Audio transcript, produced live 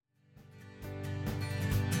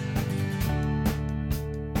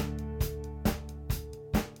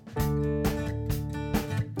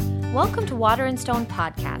Welcome to Water and Stone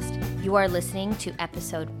Podcast. You are listening to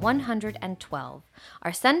episode 112.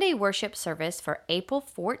 Our Sunday worship service for April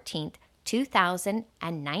 14th,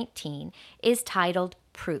 2019 is titled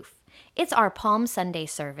Proof. It's our Palm Sunday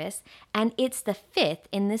service, and it's the fifth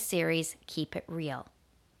in the series, Keep It Real.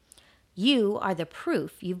 You are the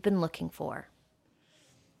proof you've been looking for.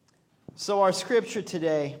 So our scripture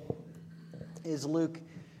today is Luke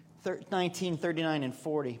 19, 39, and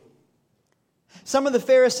 40. Some of the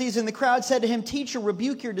Pharisees in the crowd said to him, "Teacher,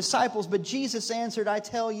 rebuke your disciples." But Jesus answered, "I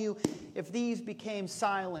tell you, if these became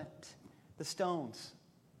silent, the stones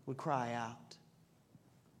would cry out."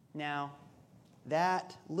 Now,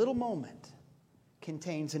 that little moment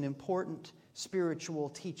contains an important spiritual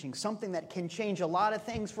teaching, something that can change a lot of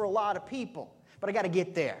things for a lot of people. But I got to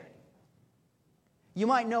get there. You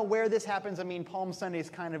might know where this happens. Palm Sunday is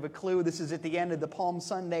kind of a clue. This is at the end of the Palm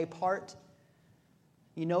Sunday part.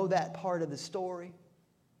 You know that part of the story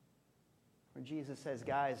where Jesus says,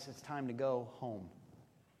 "Guys, it's time to go home.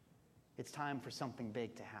 It's time for something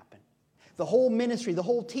big to happen." The whole ministry, the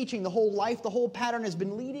whole teaching, the whole life, the whole pattern has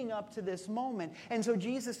been leading up to this moment. And so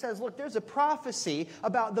Jesus says, look, there's a prophecy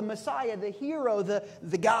about the Messiah, the hero,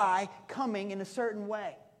 the guy coming in a certain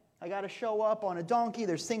way. I got to show up on a donkey.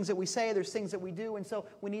 There's things that we say, there's things that we do, and so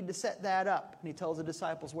we need to set that up. And he tells the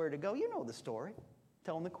disciples where to go. You know the story.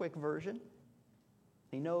 Tell them the quick version.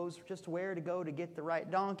 He knows just where to go to get the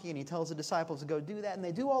right donkey, and he tells the disciples to go do that, and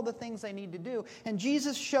they do all the things they need to do. And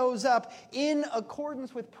Jesus shows up in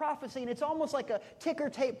accordance with prophecy, and it's almost like a ticker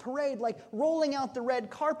tape parade, like rolling out the red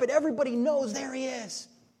carpet. Everybody knows there he is.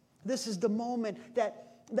 This is the moment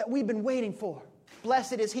that we've been waiting for.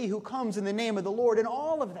 Blessed is he who comes in the name of the Lord, and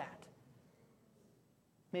all of that.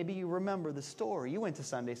 Maybe you remember the story. You went to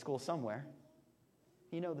Sunday school somewhere.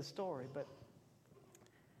 You know the story, but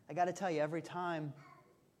I got to tell you, every time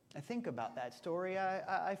I think about that story,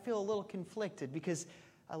 I feel a little conflicted because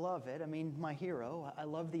I love it. My hero, I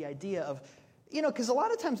love the idea of, because a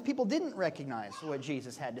lot of times people didn't recognize what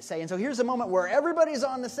Jesus had to say. And so here's a moment where everybody's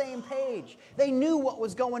on the same page. They knew what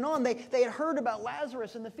was going on. They had heard about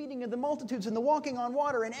Lazarus and the feeding of the multitudes and the walking on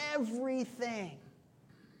water and everything.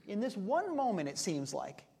 In this one moment, it seems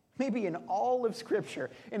like, maybe in all of Scripture,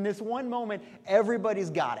 in this one moment, everybody's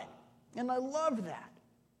got it. And I love that.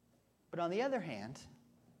 But on the other hand,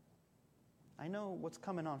 I know what's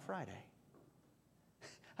coming on Friday.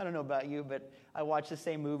 I don't know about you, but I watch the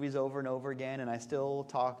same movies over and over again, and I still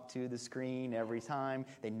talk to the screen every time.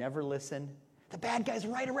 They never listen. The bad guy's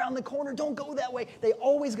right around the corner. Don't go that way. They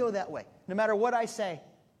always go that way, no matter what I say.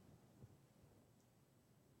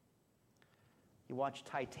 You watch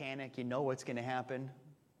Titanic, you know what's going to happen.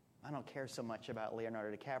 I don't care so much about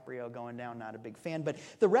Leonardo DiCaprio going down, not a big fan. But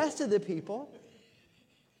the rest of the people,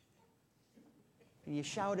 you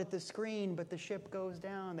shout at the screen, but the ship goes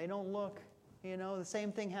down. They don't look. The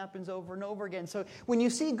same thing happens over and over again. So when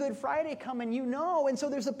you see Good Friday coming, and so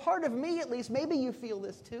there's a part of me, at least, maybe you feel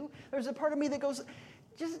this too, there's a part of me that goes,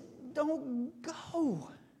 just don't go.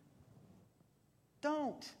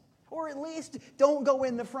 Don't. Or at least don't go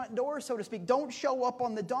in the front door, so to speak. Don't show up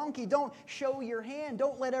on the donkey. Don't show your hand.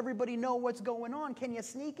 Don't let everybody know what's going on. Can you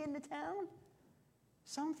sneak into town?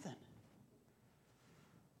 Something.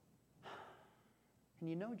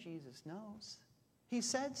 And Jesus knows. He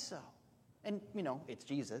said so. And, it's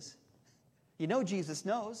Jesus. Jesus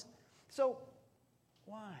knows. So,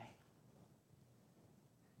 why?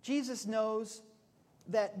 Jesus knows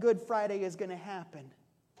that Good Friday is going to happen.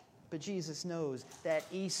 But Jesus knows that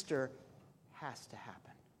Easter has to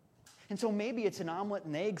happen. And so maybe it's an omelet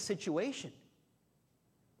and egg situation.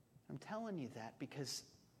 I'm telling you that because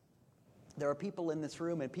there are people in this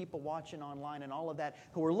room and people watching online and all of that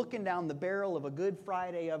who are looking down the barrel of a Good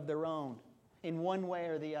Friday of their own in one way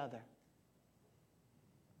or the other.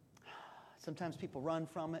 Sometimes people run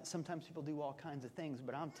from it. Sometimes people do all kinds of things.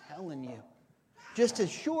 But I'm telling you, just as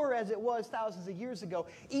sure as it was thousands of years ago,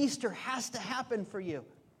 Easter has to happen for you.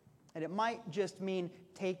 And it might just mean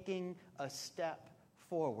taking a step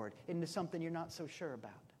forward into something you're not so sure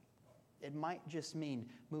about. It might just mean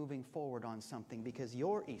moving forward on something because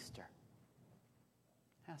your Easter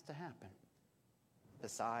has to happen.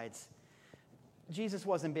 Besides, Jesus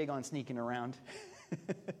wasn't big on sneaking around.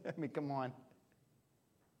 Come on.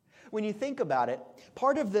 When you think about it,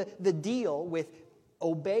 part of the deal with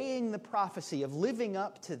obeying the prophecy, of living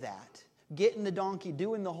up to that, getting the donkey,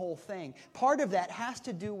 doing the whole thing, part of that has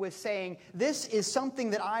to do with saying, this is something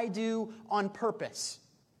that I do on purpose.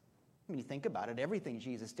 When you think about it, everything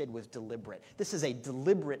Jesus did was deliberate. This is a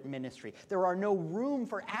deliberate ministry. There are no room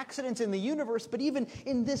for accidents in the universe, but even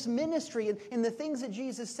in this ministry, in the things that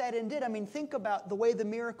Jesus said and did, think about the way the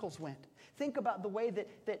miracles went. Think about the way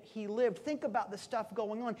that he lived. Think about the stuff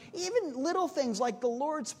going on. Even little things like the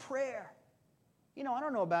Lord's Prayer. You know, I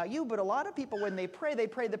don't know about you, but a lot of people, when they pray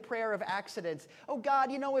the prayer of accidents. Oh,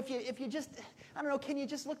 God, you know, if you just, I don't know, can you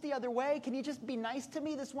just look the other way? Can you just be nice to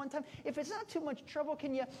me this one time? If it's not too much trouble,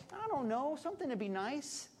 can you, I don't know, something to be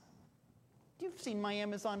nice? You've seen my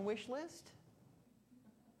Amazon wish list.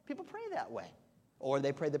 People pray that way. Or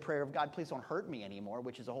they pray the prayer of, God, please don't hurt me anymore,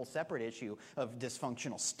 which is a whole separate issue of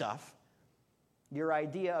dysfunctional stuff. Your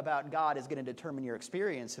idea about God is going to determine your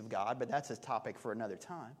experience of God, but that's a topic for another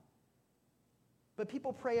time. But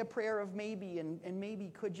people pray a prayer of maybe and maybe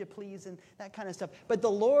could you please and that kind of stuff. But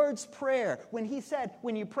the Lord's Prayer, when he said,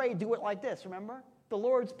 when you pray, do it like this, remember? The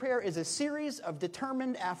Lord's Prayer is a series of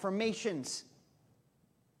determined affirmations.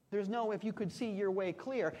 There's no, if you could see your way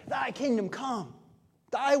clear, thy kingdom come,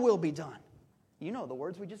 thy will be done. You know the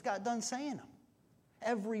words, we just got done saying them.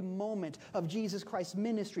 Every moment of Jesus Christ's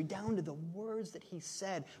ministry, down to the words that he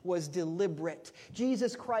said, was deliberate.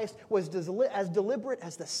 Jesus Christ was as deliberate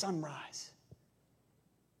as the sunrise.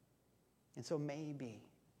 And so maybe,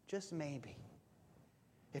 just maybe,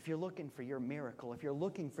 if you're looking for your miracle, if you're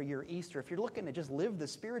looking for your Easter, if you're looking to just live the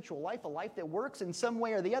spiritual life, a life that works in some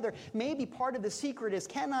way or the other, maybe part of the secret is,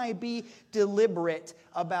 can I be deliberate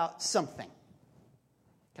about something?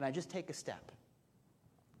 Can I just take a step?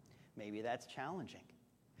 Maybe that's challenging.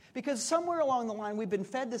 Because somewhere along the line, we've been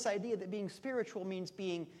fed this idea that being spiritual means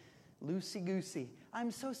being loosey-goosey.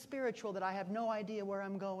 I'm so spiritual that I have no idea where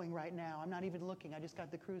I'm going right now. I'm not even looking. I just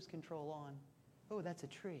got the cruise control on. Oh, that's a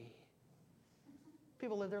tree.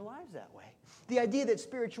 People live their lives that way. The idea that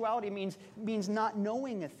spirituality means not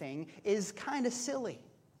knowing a thing is kind of silly.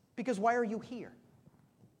 Because why are you here?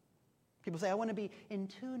 People say, I want to be in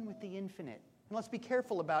tune with the infinite. And let's be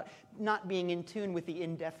careful about not being in tune with the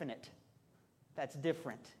indefinite. That's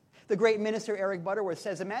different. The great minister Eric Butterworth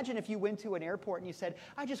says, imagine if you went to an airport and you said,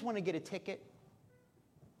 I just want to get a ticket.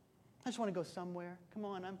 I just want to go somewhere. Come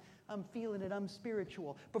on, I'm feeling it. I'm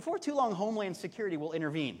spiritual. Before too long, Homeland Security will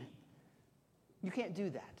intervene. You can't do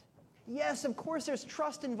that. Yes, of course, there's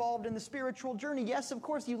trust involved in the spiritual journey. Yes, of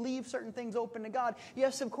course, you leave certain things open to God.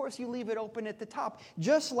 Yes, of course, you leave it open at the top.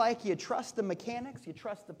 Just like you trust the mechanics, you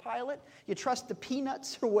trust the pilot, you trust the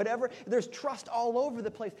peanuts or whatever. There's trust all over the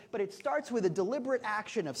place. But it starts with a deliberate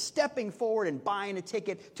action of stepping forward and buying a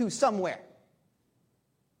ticket to somewhere.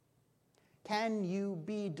 Can you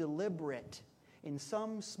be deliberate in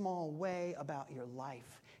some small way about your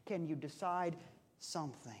life? Can you decide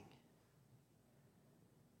something?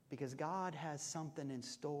 Because God has something in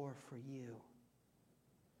store for you.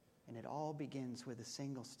 And it all begins with a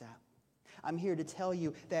single step. I'm here to tell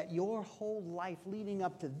you that your whole life leading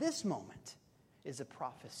up to this moment is a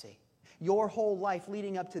prophecy. Your whole life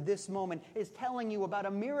leading up to this moment is telling you about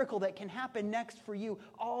a miracle that can happen next for you.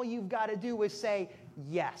 All you've got to do is say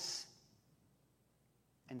yes.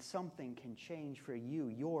 And something can change for you.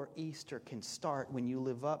 Your Easter can start when you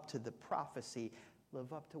live up to the prophecy,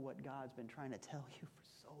 live up to what God's been trying to tell you for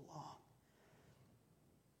so long.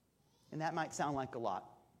 And that might sound like a lot.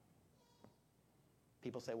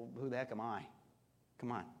 People say, well, who the heck am I?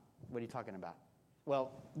 Come on, what are you talking about?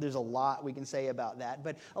 Well, there's a lot we can say about that,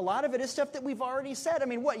 but a lot of it is stuff that we've already said. I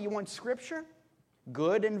mean, what, you want scripture?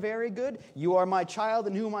 Good and very good. You are my child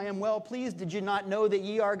in whom I am well pleased. Did you not know that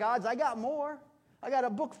ye are God's? I got more. I got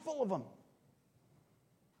a book full of them.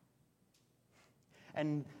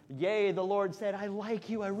 And yea, the Lord said, I like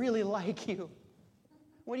you. I really like you.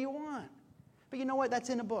 What do you want? But you know what?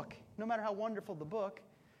 That's in a book. No matter how wonderful the book,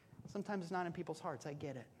 sometimes it's not in people's hearts. I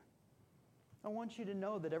get it. I want you to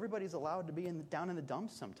know that everybody's allowed to be down in the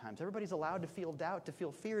dumps sometimes. Everybody's allowed to feel doubt, to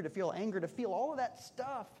feel fear, to feel anger, to feel all of that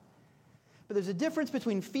stuff. But there's a difference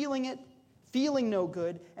between feeling it, feeling no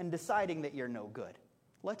good, and deciding that you're no good.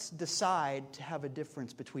 Let's decide to have a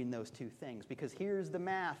difference between those two things. Because here's the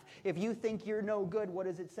math. If you think you're no good, what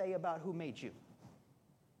does it say about who made you?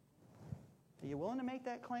 Are you willing to make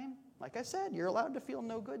that claim? Like I said, you're allowed to feel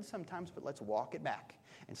no good sometimes, but let's walk it back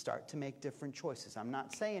and start to make different choices. I'm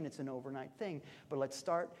not saying it's an overnight thing, but let's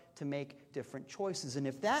start to make different choices. And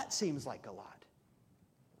if that seems like a lot,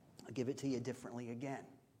 I'll give it to you differently again.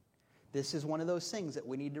 This is one of those things that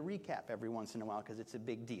we need to recap every once in a while because it's a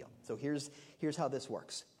big deal. So here's how this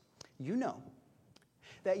works. You know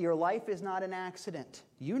that your life is not an accident.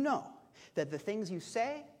 You know that the things you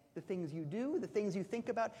say, the things you do, the things you think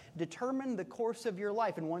about determine the course of your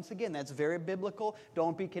life. And once again, that's very biblical.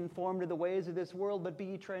 Don't be conformed to the ways of this world, but be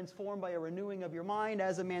ye transformed by a renewing of your mind.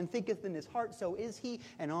 As a man thinketh in his heart, so is he,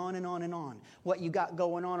 and on and on and on. What you got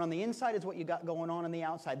going on the inside is what you got going on the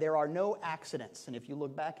outside. There are no accidents. And if you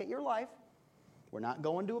look back at your life, We're not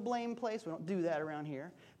going to a blame place. We don't do that around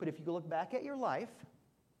here. But if you look back at your life,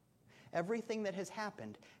 everything that has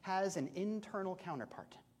happened has an internal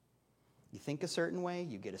counterpart. You think a certain way,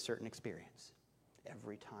 you get a certain experience.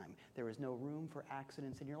 Every time. There is no room for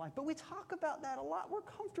accidents in your life. But we talk about that a lot. We're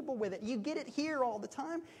comfortable with it. You get it here all the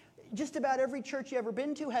time. Just about every church you've ever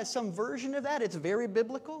been to has some version of that. It's very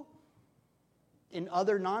biblical. In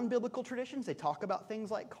other non-biblical traditions, they talk about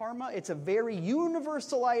things like karma. It's a very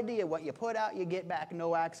universal idea. What you put out, you get back.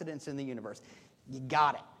 No accidents in the universe. You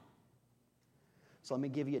got it. So let me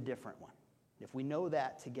give you a different one. If we know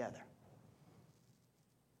that together,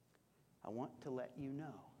 I want to let you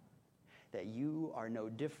know that you are no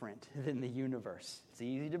different than the universe. It's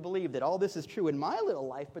easy to believe that all this is true in my little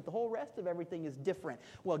life, but the whole rest of everything is different.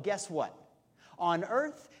 Well, guess what? On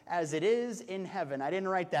earth as it is in heaven. I didn't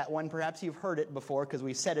write that one. Perhaps you've heard it before because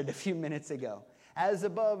we said it a few minutes ago. As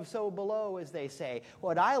above, so below, as they say.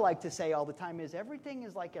 What I like to say all the time is everything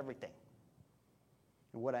is like everything.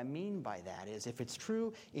 And what I mean by that is if it's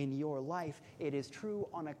true in your life, it is true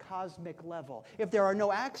on a cosmic level. If there are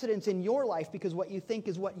no accidents in your life because what you think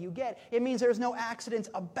is what you get, it means there's no accidents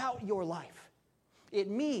about your life. It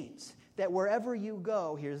means that wherever you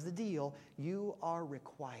go, here's the deal, you are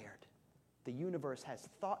required. The universe has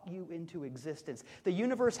thought you into existence. The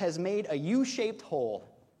universe has made a U-shaped hole,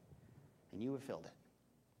 and you have filled it.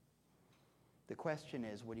 The question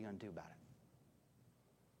is, what are you going to do about it?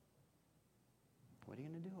 What are you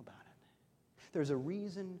going to do about it? There's a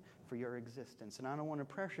reason for your existence, and I don't want to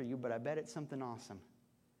pressure you, but I bet it's something awesome.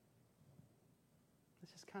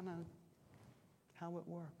 This is kind of how it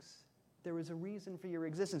works. There is a reason for your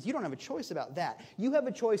existence. You don't have a choice about that. You have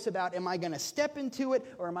a choice about, am I going to step into it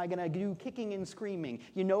or am I going to do kicking and screaming?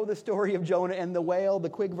 You know the story of Jonah and the whale, the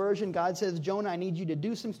quick version. God says, Jonah, I need you to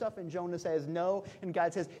do some stuff. And Jonah says, no. And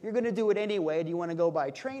God says, you're going to do it anyway. Do you want to go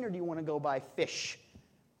by train or do you want to go by fish?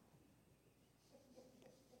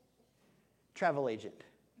 Travel agent.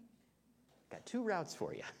 Got 2 routes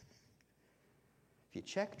for you. If you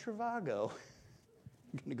check Trivago,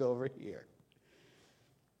 I'm going to go over here.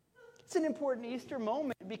 It's an important Easter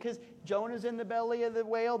moment because Jonah's in the belly of the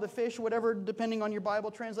whale, the fish, whatever, depending on your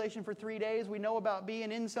Bible translation, for 3 days. We know about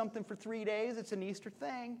being in something for 3 days. It's an Easter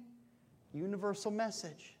thing. Universal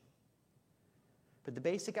message. But the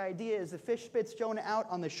basic idea is the fish spits Jonah out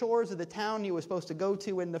on the shores of the town he was supposed to go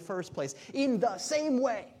to in the first place. In the same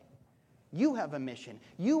way, you have a mission.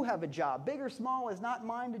 You have a job. Big or small is not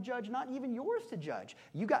mine to judge, not even yours to judge.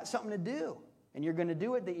 You got something to do, and you're going to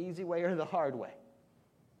do it the easy way or the hard way.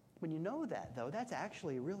 When you know that, though, that's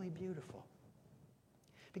actually really beautiful.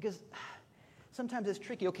 Because sometimes it's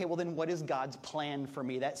tricky. Okay, well then what is God's plan for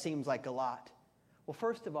me? That seems like a lot. Well,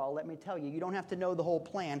 first of all, let me tell you, you don't have to know the whole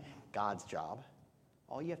plan. God's job.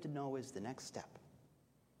 All you have to know is the next step.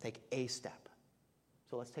 Take a step.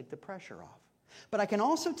 So let's take the pressure off. But I can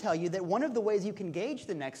also tell you that one of the ways you can gauge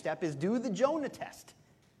the next step is do the Jonah test.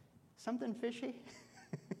 Something fishy?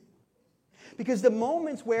 Because the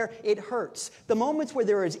moments where it hurts, the moments where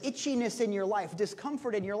there is itchiness in your life,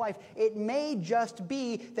 discomfort in your life, it may just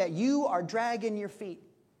be that you are dragging your feet.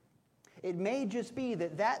 It may just be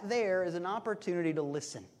that there is an opportunity to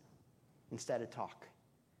listen instead of talk.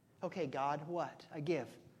 Okay, God, what? I give.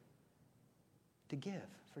 To give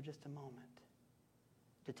for just a moment.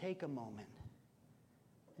 To take a moment.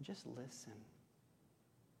 And just listen.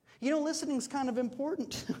 You know, listening's kind of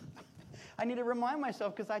important. I need to remind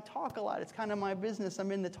myself because I talk a lot. It's kind of my business.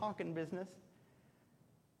 I'm in the talking business.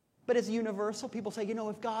 But it's universal. People say, you know,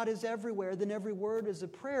 if God is everywhere, then every word is a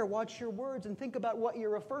prayer. Watch your words and think about what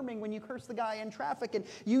you're affirming when you curse the guy in traffic and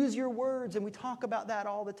use your words. And we talk about that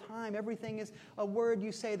all the time. Everything is a word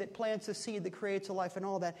you say that plants a seed that creates a life and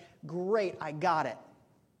all that. Great, I got it.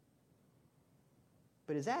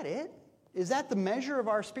 But is that it? Is that the measure of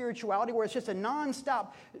our spirituality where it's just a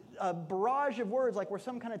nonstop barrage of words like we're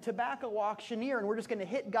some kind of tobacco auctioneer and we're just going to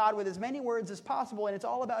hit God with as many words as possible and it's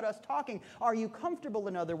all about us talking? Are you comfortable,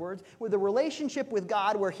 in other words, with a relationship with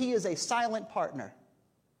God where He is a silent partner?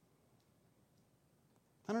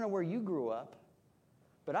 I don't know where you grew up,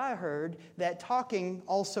 but I heard that talking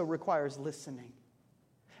also requires listening.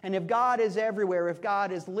 And if God is everywhere, if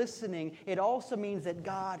God is listening, it also means that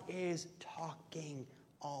God is talking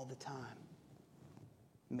all the time.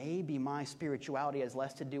 Maybe my spirituality has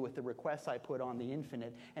less to do with the requests I put on the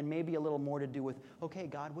infinite and maybe a little more to do with, okay,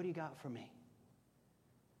 God, what do you got for me?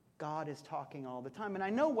 God is talking all the time. And I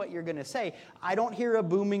know what you're going to say. I don't hear a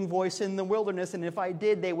booming voice in the wilderness, and if I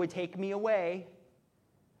did, they would take me away.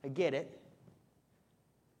 I get it.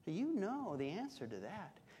 But you know the answer to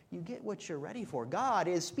that. you get what you're ready for. God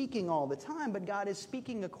is speaking all the time, but God is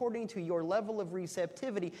speaking according to your level of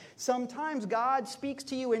receptivity. Sometimes God speaks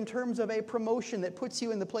to you in terms of a promotion that puts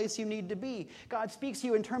you in the place you need to be. God speaks to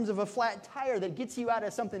you in terms of a flat tire that gets you out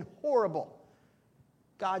of something horrible.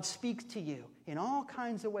 God speaks to you in all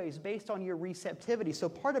kinds of ways based on your receptivity. So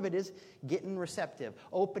part of it is getting receptive,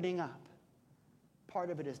 opening up. Part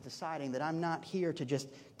of it is deciding that I'm not here to just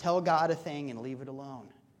tell God a thing and leave it alone.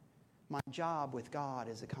 My job with God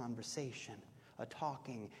is a conversation, a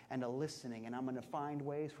talking, and a listening, and I'm going to find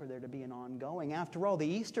ways for there to be an ongoing. After all, the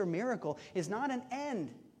Easter miracle is not an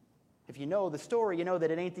end. If you know the story, you know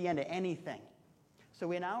that it ain't the end of anything.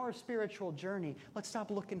 So in our spiritual journey, let's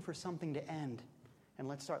stop looking for something to end, and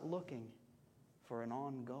let's start looking for an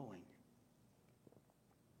ongoing.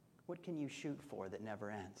 What can you shoot for that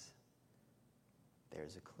never ends?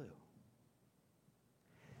 There's a clue.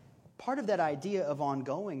 Part of that idea of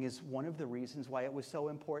ongoing is one of the reasons why it was so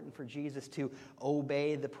important for Jesus to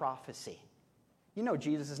obey the prophecy. You know,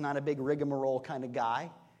 Jesus is not a big rigmarole kind of guy,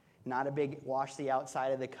 not a big wash the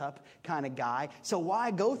outside of the cup kind of guy. So why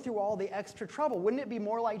go through all the extra trouble? Wouldn't it be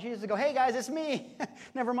more like Jesus to go, hey guys, it's me.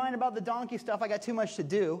 Never mind about the donkey stuff. I got too much to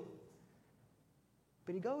do.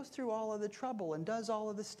 But he goes through all of the trouble and does all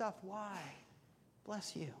of the stuff. Why?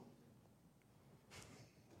 Bless you.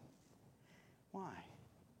 Why?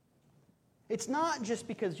 It's not just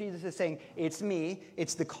because Jesus is saying, it's me,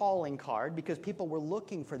 it's the calling card, because people were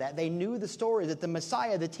looking for that. They knew the story that the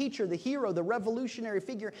Messiah, the teacher, the hero, the revolutionary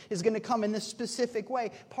figure is going to come in this specific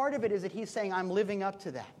way. Part of it is that he's saying, I'm living up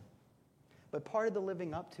to that. But part of the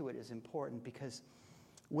living up to it is important because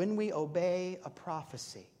when we obey a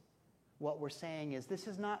prophecy, what we're saying is this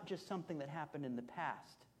is not just something that happened in the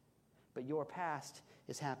past, but your past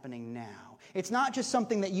is happening now. It's not just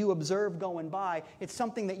something that you observe going by. It's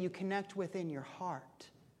something that you connect with in your heart.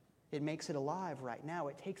 It makes it alive right now.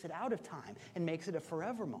 It takes it out of time and makes it a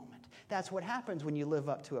forever moment. That's what happens when you live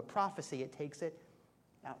up to a prophecy. It takes it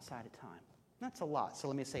outside of time. That's a lot, so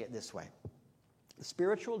let me say it this way. The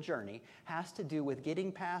spiritual journey has to do with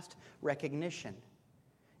getting past recognition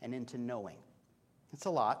and into knowing. It's a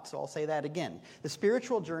lot, so I'll say that again. The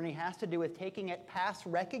spiritual journey has to do with taking it past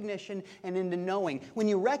recognition and into knowing. When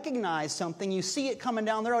you recognize something, you see it coming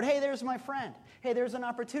down the road. Hey, there's my friend. Hey, there's an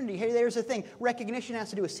opportunity. Hey, there's a thing. Recognition has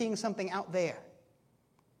to do with seeing something out there.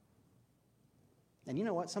 And you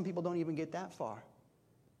know what? Some people don't even get that far.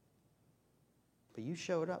 But you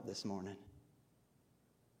showed up this morning.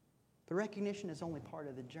 The recognition is only part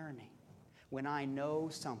of the journey. When I know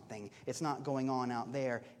something, it's not going on out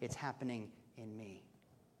there. It's happening in me.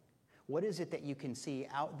 What is it that you can see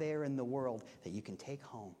out there in the world that you can take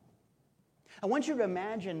home? I want you to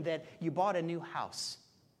imagine that you bought a new house,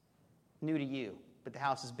 new to you, but the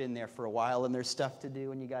house has been there for a while and there's stuff to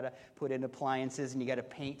do and you got to put in appliances and you got to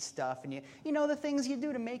paint stuff and you know the things you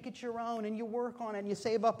do to make it your own and you work on it and you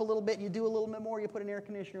save up a little bit, you do a little bit more, you put an air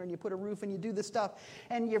conditioner and you put a roof and you do the stuff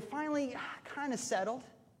and you're finally kind of settled,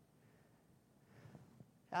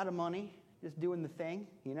 out of money, just doing the thing.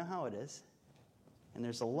 You know how it is. And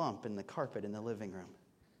there's a lump in the carpet in the living room.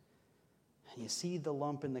 And you see the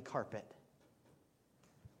lump in the carpet.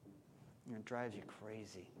 And it drives you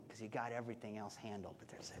crazy because you got everything else handled. But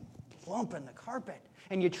there's a lump in the carpet.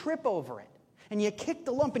 And you trip over it. And you kick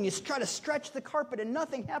the lump and you try to stretch the carpet and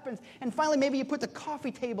nothing happens. And finally maybe you put the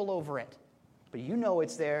coffee table over it. But you know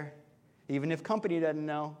it's there, even if company doesn't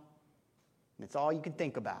know. And it's all you can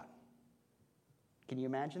think about. Can you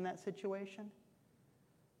imagine that situation?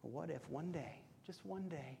 Well, what if one day, just one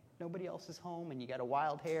day, nobody else is home and you got a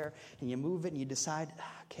wild hair and you move it and you decide,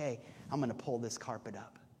 okay, I'm going to pull this carpet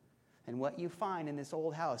up. And what you find in this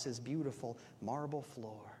old house is beautiful marble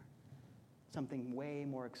floor. Something way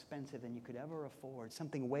more expensive than you could ever afford.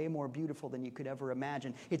 Something way more beautiful than you could ever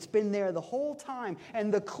imagine. It's been there the whole time.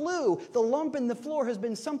 And the clue, the lump in the floor, has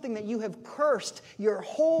been something that you have cursed your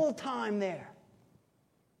whole time there.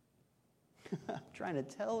 I'm trying to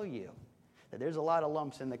tell you that there's a lot of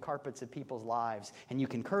lumps in the carpets of people's lives. And you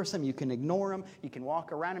can curse them, you can ignore them, you can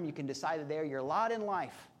walk around them, you can decide that they're your lot in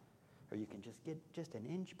life. Or you can just get just an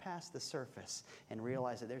inch past the surface and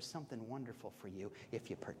realize that there's something wonderful for you if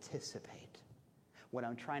you participate. What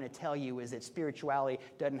I'm trying to tell you is that spirituality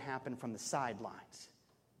doesn't happen from the sidelines.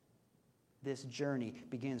 This journey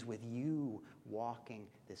begins with you walking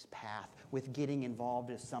this path, with getting involved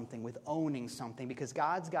in something, with owning something, because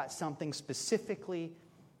God's got something specifically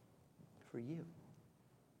for you.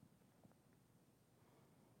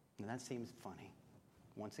 And that seems funny.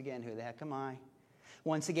 Once again, who the heck am I?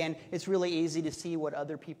 Once again, it's really easy to see what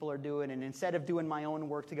other people are doing, and instead of doing my own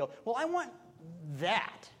work to go, well, I want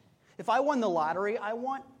that. If I won the lottery, I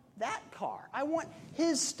want that car. I want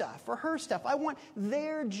his stuff or her stuff. I want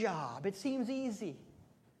their job. It seems easy.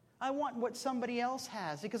 I want what somebody else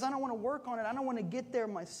has because I don't want to work on it. I don't want to get there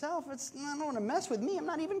myself. I don't want to mess with me. I'm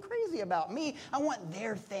not even crazy about me. I want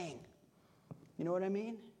their thing. You know what I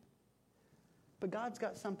mean? But God's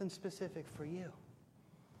got something specific for you.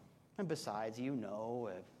 And besides,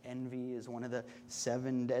 envy is one of the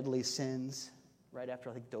 7 deadly sins. Right after,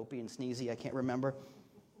 I think, dopey and sneezy, I can't remember.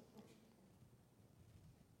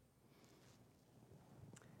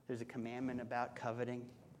 There's a commandment about coveting.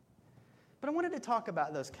 But I wanted to talk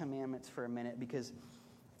about those commandments for a minute because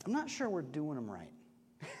I'm not sure we're doing them right.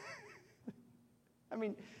 I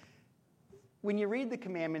mean, when you read the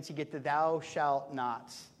commandments, you get the thou shalt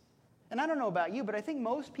nots. And I don't know about you, but I think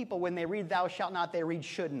most people, when they read thou shalt not, they read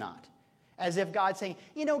should not. As if God's saying,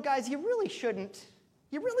 guys, you really shouldn't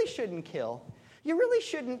kill. You really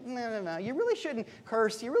shouldn't, no. You really shouldn't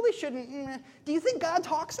curse. You really shouldn't, Do you think God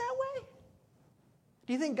talks that way?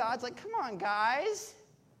 Do you think God's like, come on, guys?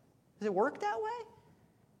 Does it work that way?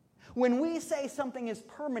 When we say something is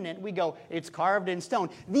permanent, we go, it's carved in stone.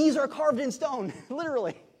 These are carved in stone,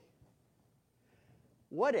 literally.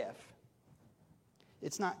 What if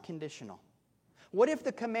it's not conditional? What if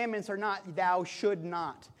the commandments are not thou should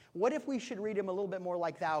not? What if we should read them a little bit more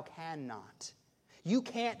like thou cannot? You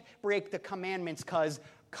can't break the commandments because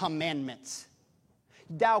commandments.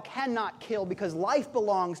 Thou cannot kill because life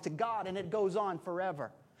belongs to God and it goes on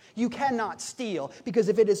forever. You cannot steal because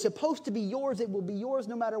if it is supposed to be yours, it will be yours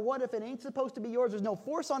no matter what. If it ain't supposed to be yours, there's no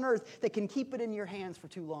force on earth that can keep it in your hands for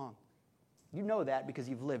too long. You know that because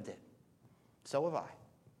you've lived it. So have I.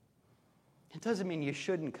 It doesn't mean you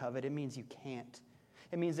shouldn't covet. It means you can't.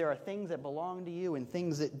 It means there are things that belong to you and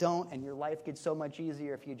things that don't, and your life gets so much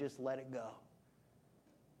easier if you just let it go.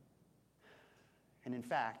 And in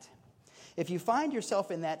fact, if you find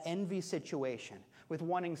yourself in that envy situation with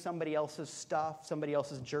wanting somebody else's stuff, somebody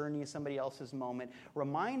else's journey, somebody else's moment,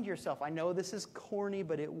 remind yourself, I know this is corny,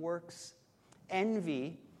 but it works.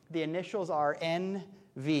 Envy, the initials are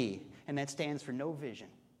NV, and that stands for no vision.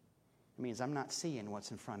 It means I'm not seeing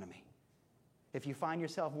what's in front of me. If you find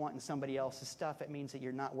yourself wanting somebody else's stuff, it means that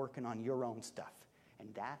you're not working on your own stuff. And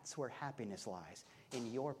that's where happiness lies, in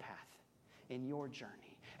your path, in your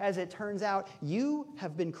journey. As it turns out, you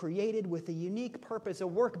have been created with a unique purpose, a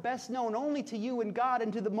work best known only to you and God.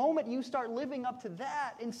 And to the moment you start living up to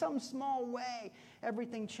that in some small way,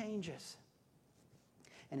 everything changes.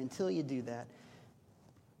 And until you do that,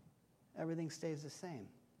 everything stays the same.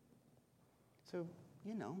 So,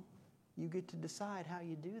 you get to decide how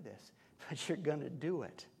you do this, but you're going to do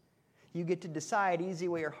it. You get to decide easy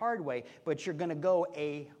way or hard way, but you're going to go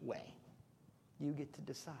a way. You get to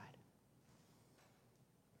decide.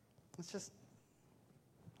 It's just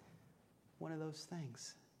one of those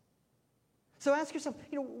things. So ask yourself,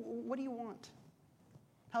 what do you want?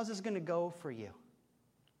 How's this going to go for you?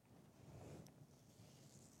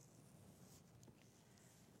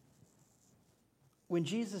 When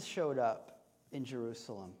Jesus showed up in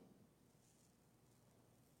Jerusalem,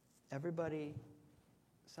 everybody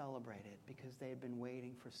celebrated because they had been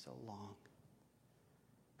waiting for so long.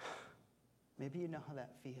 Maybe you know how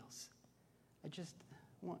that feels. I just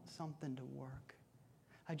want something to work.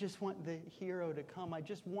 I just want the hero to come. I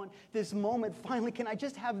just want this moment finally. Can I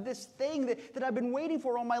just have this thing that I've been waiting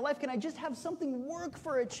for all my life? Can I just have something work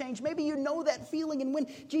for a change? Maybe you know that feeling. And when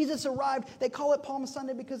Jesus arrived, they call it Palm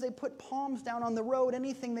Sunday because they put palms down on the road,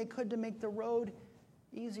 anything they could to make the road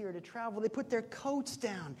easier to travel. They put their coats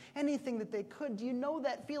down, anything that they could. Do you know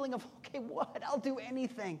that feeling of, okay, what? I'll do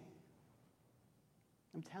anything.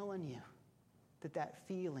 I'm telling you that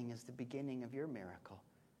feeling is the beginning of your miracle.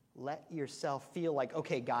 Let yourself feel like,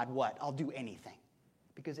 okay, God, what? I'll do anything.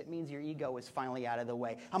 Because it means your ego is finally out of the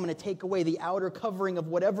way. I'm going to take away the outer covering of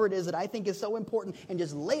whatever it is that I think is so important and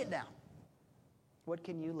just lay it down. What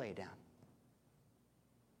can you lay down?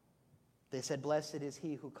 They said, blessed is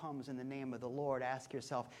he who comes in the name of the Lord. Ask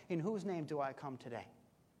yourself, in whose name do I come today?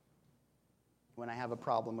 When I have a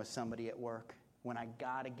problem with somebody at work, when I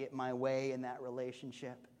got to get my way in that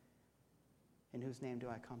relationship, in whose name do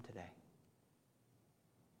I come today?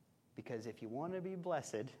 Because if you want to be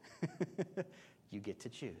blessed, you get to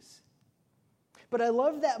choose. But I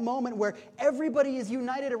love that moment where everybody is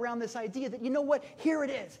united around this idea that, you know what, here it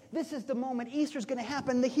is. This is the moment. Easter's going to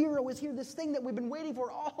happen. The hero is here. This thing that we've been waiting for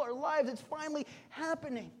all our lives, it's finally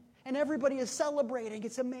happening. And everybody is celebrating.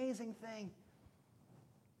 It's an amazing thing.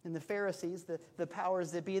 And the Pharisees, the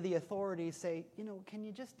powers that be, the authorities say, can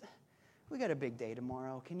you just, we got a big day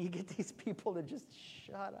tomorrow. Can you get these people to just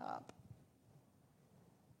shut up?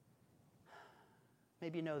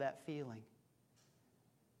 Maybe you know that feeling.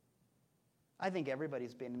 I think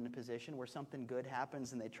everybody's been in a position where something good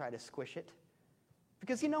happens and they try to squish it.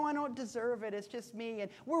 Because, I don't deserve it. It's just me. And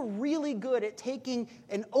we're really good at taking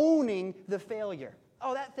and owning the failure.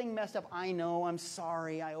 Oh, that thing messed up. I know. I'm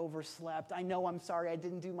sorry. I overslept. I know. I'm sorry. I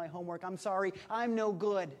didn't do my homework. I'm sorry. I'm no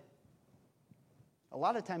good. A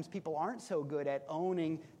lot of times people aren't so good at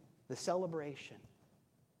owning the celebration.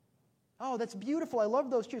 Oh, that's beautiful. I love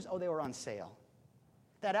those shoes. Oh, they were on sale.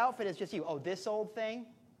 That outfit is just you. Oh, this old thing?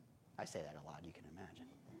 I say that a lot, you can imagine.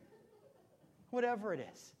 Whatever it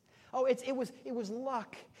is. Oh, it was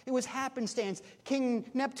luck. It was happenstance. King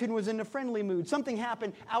Neptune was in a friendly mood. Something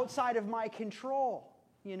happened outside of my control,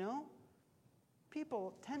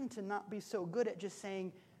 People tend to not be so good at just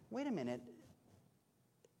saying, wait a minute,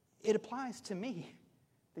 it applies to me,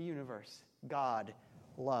 the universe, God,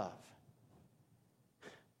 love.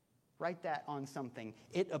 Write that on something.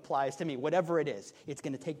 It applies to me, whatever it is. It's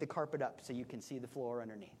going to take the carpet up so you can see the floor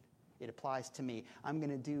underneath. It applies to me. I'm going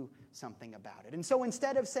to do something about it. And so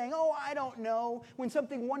instead of saying, oh, I don't know, when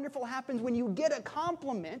something wonderful happens, when you get a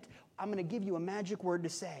compliment, I'm going to give you a magic word to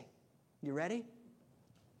say. You ready?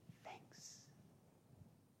 Thanks.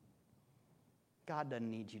 God doesn't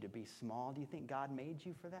need you to be small. Do you think God made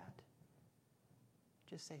you for that?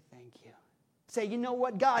 Just say thank you. Say, you know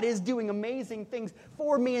what? God is doing amazing things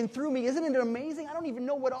for me and through me. Isn't it amazing? I don't even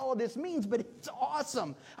know what all of this means, but it's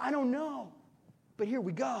awesome. I don't know. But here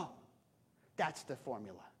we go. That's the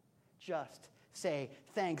formula. Just say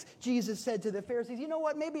thanks. Jesus said to the Pharisees, you know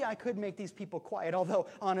what? Maybe I could make these people quiet, although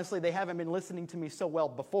honestly they haven't been listening to me so well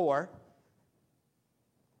before.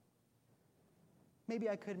 Maybe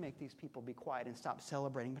I could make these people be quiet and stop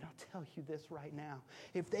celebrating, but I'll tell you this right now.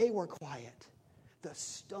 If they were quiet, the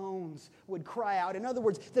stones would cry out. In other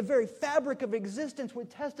words, the very fabric of existence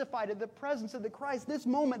would testify to the presence of the Christ. This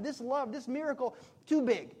moment, this love, this miracle, too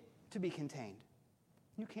big to be contained.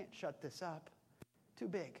 You can't shut this up. Too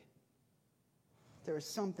big. There is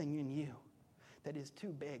something in you that is too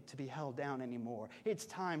big to be held down anymore. It's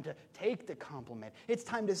time to take the compliment. It's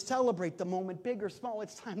time to celebrate the moment, big or small.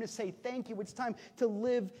 It's time to say thank you. It's time to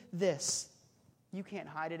live this. You can't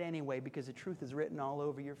hide it anyway because the truth is written all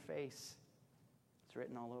over your face. It's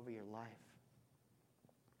written all over your life.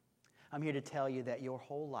 I'm here to tell you that your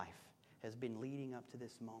whole life has been leading up to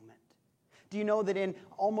this moment. Do you know that in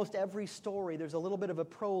almost every story, there's a little bit of a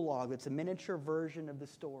prologue that's a miniature version of the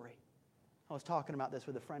story? I was talking about this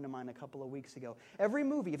with a friend of mine a couple of weeks ago. Every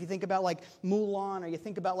movie, if you think about like Mulan or you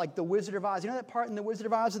think about like The Wizard of Oz, you know that part in The Wizard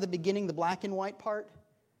of Oz at the beginning, the black and white part?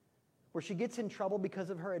 Where she gets in trouble because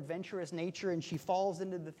of her adventurous nature and she falls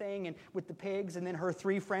into the thing and with the pigs and then her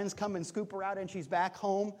three friends come and scoop her out and she's back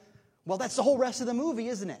home. Well, that's the whole rest of the movie,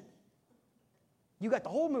 isn't it? You got the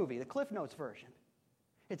whole movie, the Cliff Notes version.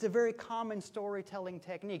 It's a very common storytelling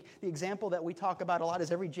technique. The example that we talk about a lot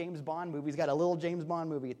is every James Bond movie's got a little James Bond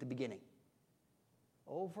movie at the beginning.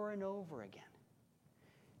 Over and over again.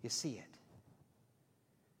 You see it.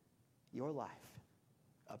 Your life,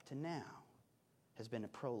 up to now, has been a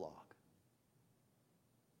prologue.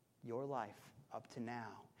 Your life, up to now,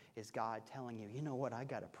 is God telling you, you know what, I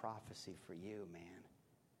got a prophecy for you, man.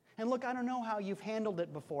 And look, I don't know how you've handled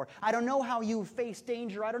it before. I don't know how you've faced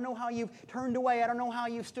danger. I don't know how you've turned away. I don't know how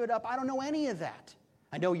you've stood up. I don't know any of that.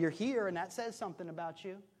 I know you're here, and that says something about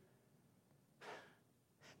you.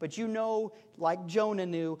 But you know, like Jonah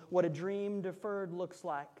knew, what a dream deferred looks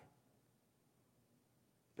like.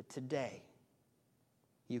 But today,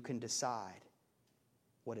 you can decide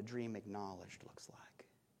what a dream acknowledged looks like.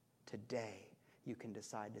 Today, you can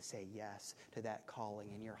decide to say yes to that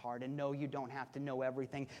calling in your heart. And no, you don't have to know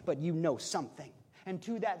everything, but you know something. And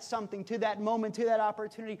to that something, to that moment, to that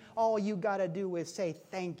opportunity, all you got to do is say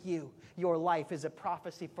thank you. Your life is a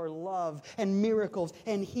prophecy for love and miracles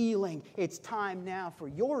and healing. It's time now for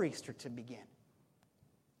your Easter to begin.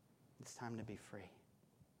 It's time to be free.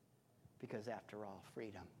 Because after all,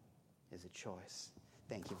 freedom is a choice.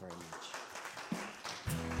 Thank you very much.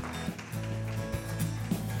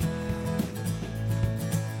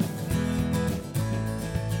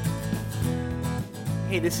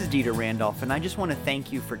 Hey, this is Dieter Randolph, and I just want to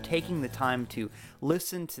thank you for taking the time to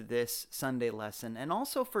listen to this Sunday lesson and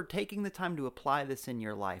also for taking the time to apply this in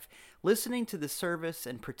your life. Listening to the service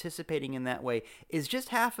and participating in that way is just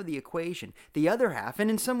half of the equation. The other half, and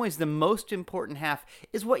in some ways the most important half,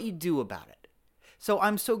 is what you do about it. So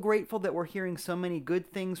I'm so grateful that we're hearing so many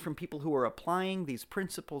good things from people who are applying these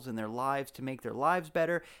principles in their lives to make their lives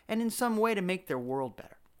better and in some way to make their world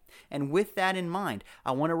better. And with that in mind,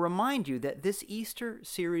 I want to remind you that this Easter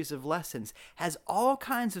series of lessons has all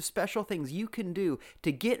kinds of special things you can do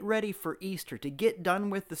to get ready for Easter, to get done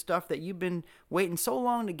with the stuff that you've been waiting so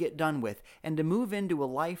long to get done with, and to move into a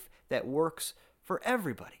life that works for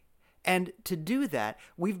everybody. And to do that,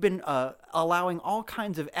 we've been allowing all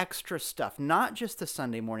kinds of extra stuff, not just the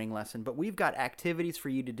Sunday morning lesson, but we've got activities for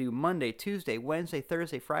you to do Monday, Tuesday, Wednesday,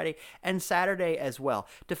 Thursday, Friday, and Saturday as well.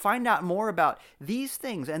 To find out more about these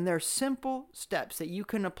things, and they're simple steps that you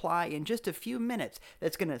can apply in just a few minutes,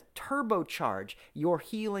 that's going to turbocharge your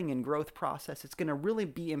healing and growth process. It's going to really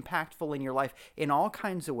be impactful in your life in all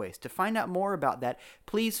kinds of ways. To find out more about that,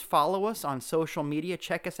 please follow us on social media.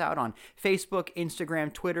 Check us out on Facebook,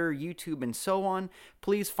 Instagram, Twitter, YouTube, and so on.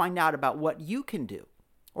 Please find out about what you can do.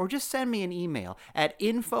 Or just send me an email at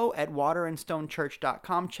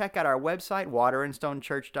info@waterandstonechurch.com. Check out our website,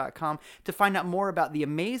 waterandstonechurch.com, to find out more about the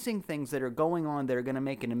amazing things that are going on that are going to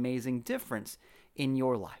make an amazing difference in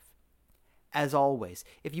your life. As always,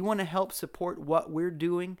 if you want to help support what we're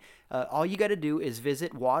doing, all you got to do is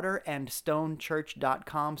visit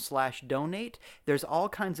waterandstonechurch.com/donate. There's all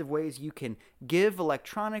kinds of ways you can give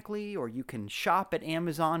electronically, or you can shop at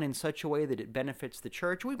Amazon in such a way that it benefits the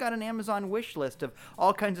church. We've got an Amazon wish list of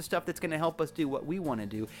all kinds of stuff that's going to help us do what we want to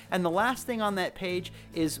do. And the last thing on that page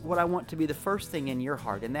is what I want to be the first thing in your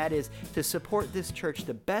heart, and that is to support this church.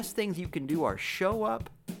 The best things you can do are show up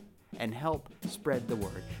and help spread the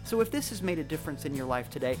word. So if this has made a difference in your life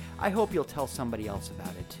today, I hope you'll tell somebody else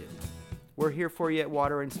about it too. We're here for you at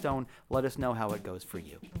Water and Stone. Let us know how it goes for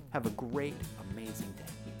you. Have a great, amazing day.